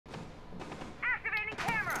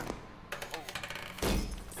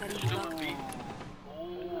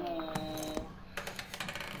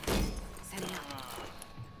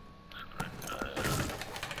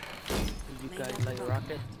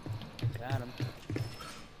it. Got him.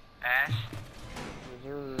 Ash?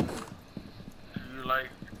 Reserve. Do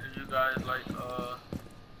you guys like,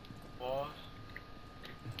 balls?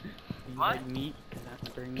 Do you What? like meat? Cause I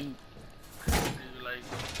prefer meat. Do you like...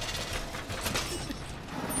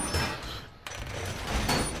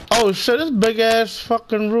 Oh shit, this big ass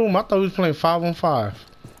fucking room. I thought we was playing 5-on-5.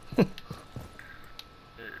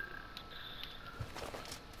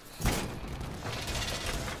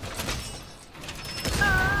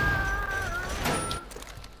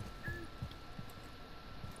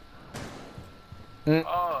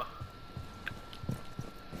 Oh.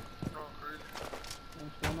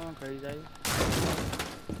 What's going on, crazy?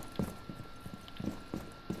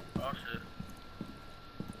 Oh shit.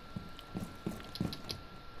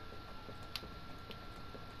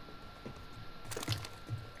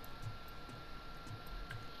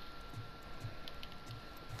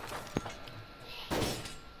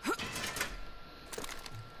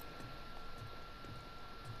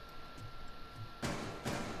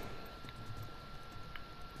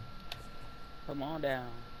 Come on down.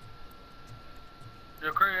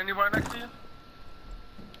 Yo, Craig, anybody next to you?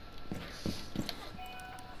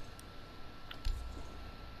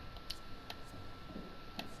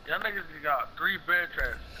 Y'all niggas got 3 bear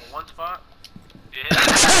traps in one spot? Yeah.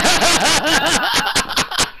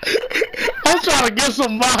 I'm trying to get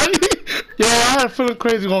somebody. Yo, I had a feeling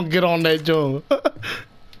crazy gonna get on that joint.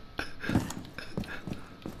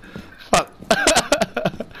 Fuck.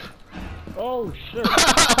 Oh shit!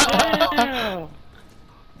 Yeah.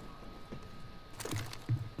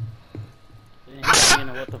 He got me in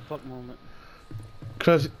a what the fuck moment.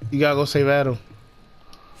 Chris, you gotta go save Adam.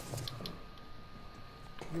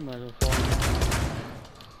 You might as well fall.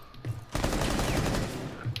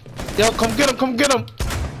 Yo, come get him, come get him.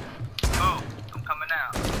 Oh, I'm coming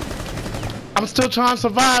out. I'm still trying to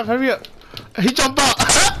survive. Hurry up. He jumped out.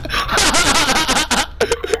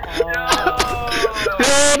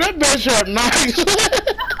 Yo, that bitch shot nice.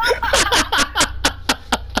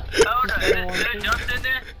 Oh, no, they jumped in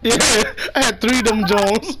there? Yeah, I had 3 of them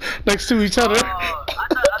Jones next to each other. Oh, I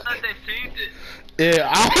thought they seen it.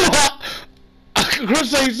 Yeah,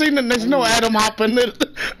 Chris ain't seen it. There's no Adam hopping it.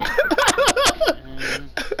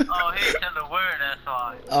 Oh, he ain't tell the word, that's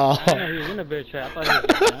why. Oh. I didn't know he was in a bear trap. I thought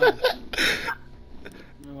he was down.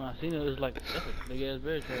 When I seen it, it was like, that's a big ass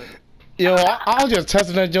bear trap. Yo, I was just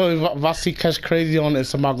testing that joke. If I see Catch Crazy on it,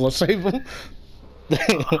 somebody gonna save him.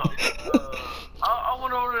 I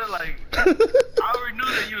went over there like, I already knew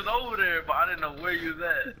that you was over there, but I didn't know where you was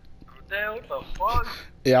at. Damn, what the fuck?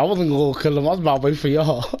 Yeah, I wasn't gonna kill him. I was about to wait for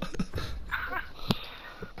y'all.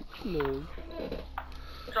 No.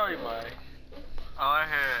 Show you, man. Oh, I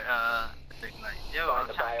heard, yo, I'm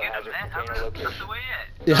trying to get him, man. That's the way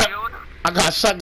it. Yeah, I got shot.